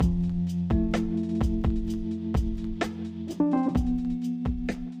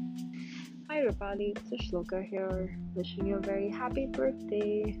everybody. It's Shloka here, wishing you a very happy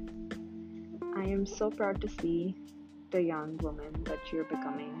birthday. I am so proud to see the young woman that you're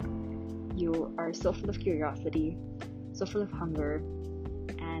becoming. You are so full of curiosity, so full of hunger,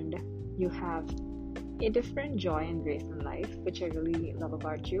 and you have a different joy and grace in life, which I really love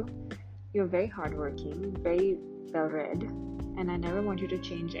about you. You're very hardworking, very well read, and I never want you to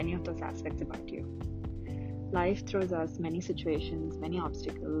change any of those aspects about you. Life throws us many situations, many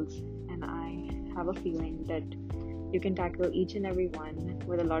obstacles, and I have a feeling that you can tackle each and every one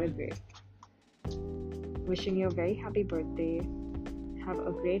with a lot of grace. Wishing you a very happy birthday. Have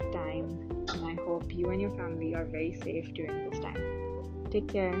a great time, and I hope you and your family are very safe during this time. Take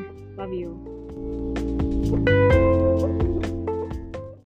care. Love you.